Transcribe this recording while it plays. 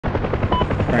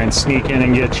Try and sneak in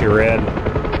and get you, Red.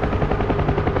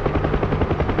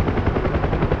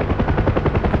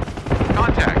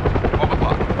 Contact. 12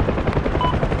 o'clock.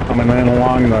 Coming in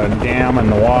along the dam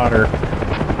and the water.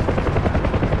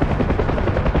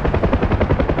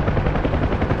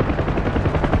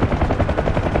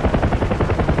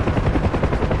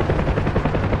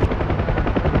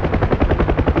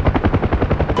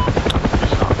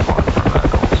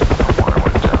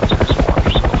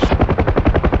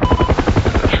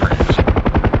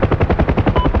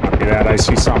 I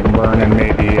see something burning,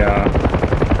 maybe,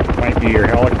 might be your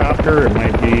helicopter, it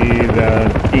might be the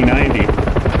T-90.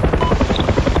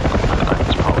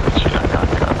 It's probably the T-90, I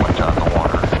think I went down in the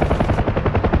water.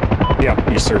 Yeah,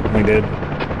 you certainly did.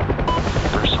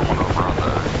 There's someone over on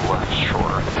the left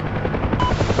shore.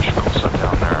 Should go set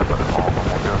down there, but all of them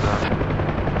will go there.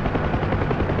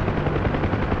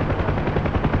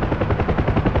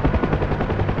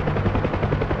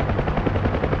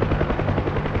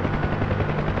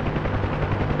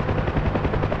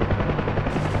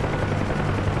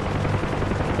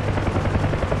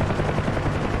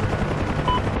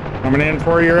 Coming in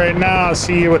for you right now. I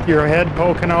see you with your head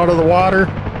poking out of the water.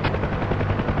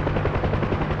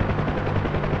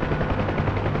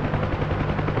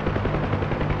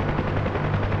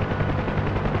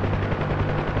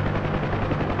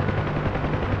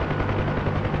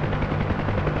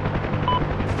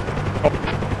 Oh.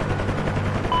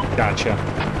 Gotcha.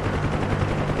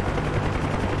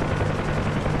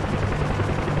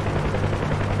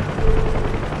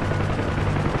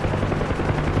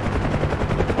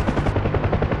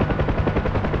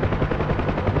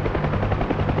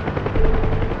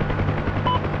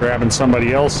 Grabbing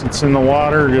somebody else that's in the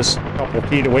water just a couple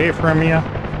feet away from you.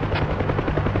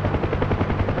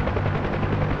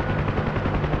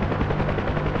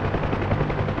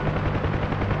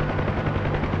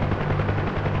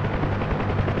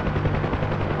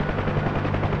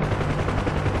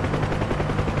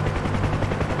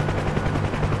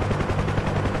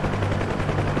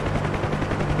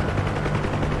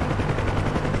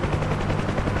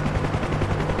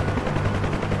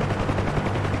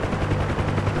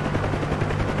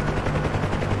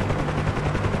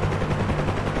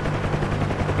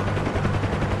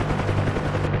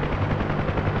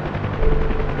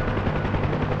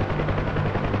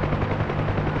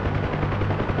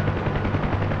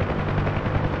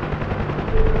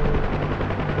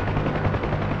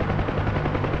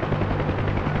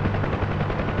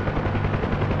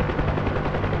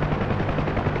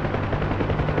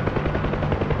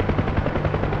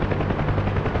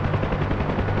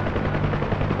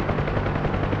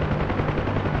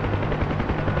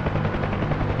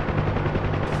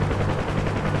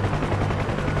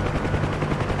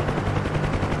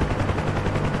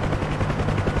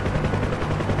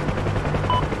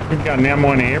 We've got an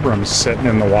M1 Abrams sitting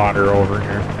in the water over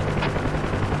here.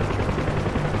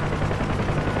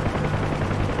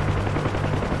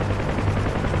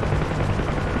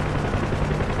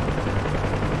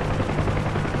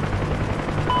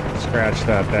 Scratch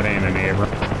that, that ain't an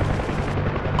Abrams.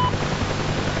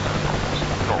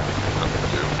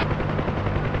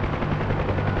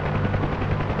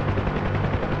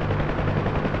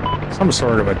 Some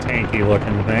sort of a tanky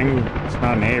looking thing. It's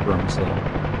not an Abrams though.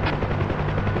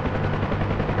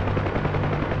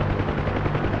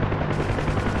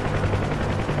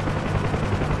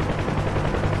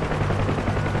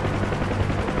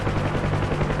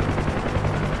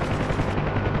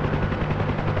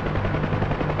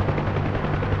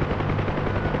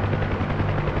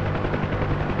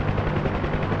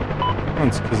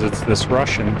 Because it's this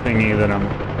Russian thingy that I'm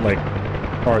like,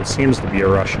 or it seems to be a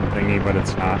Russian thingy, but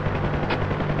it's not.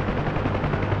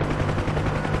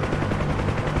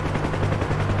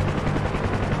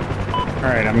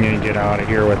 Alright, I'm gonna get out of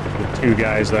here with the two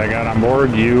guys that I got on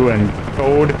board, you and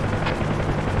Code.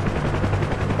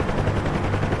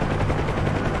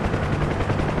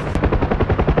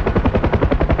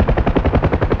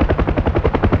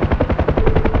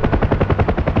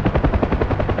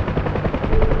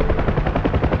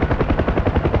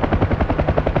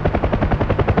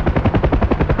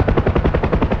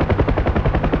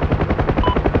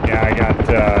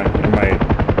 In my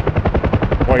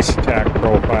voice attack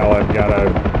profile, I've got a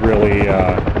really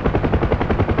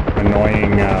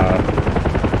annoying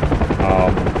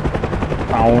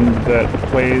sound that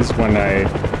plays when I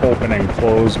open and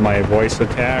close my voice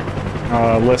attack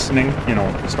listening, you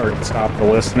know, start and stop the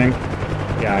listening.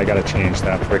 Yeah, I gotta change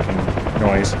that freaking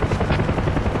noise.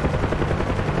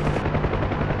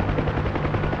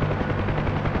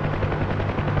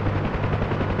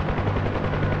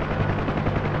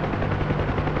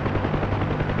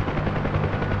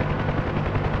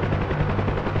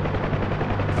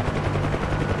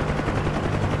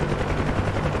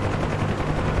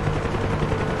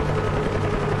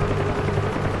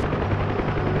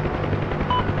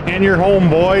 And you're home,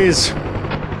 boys.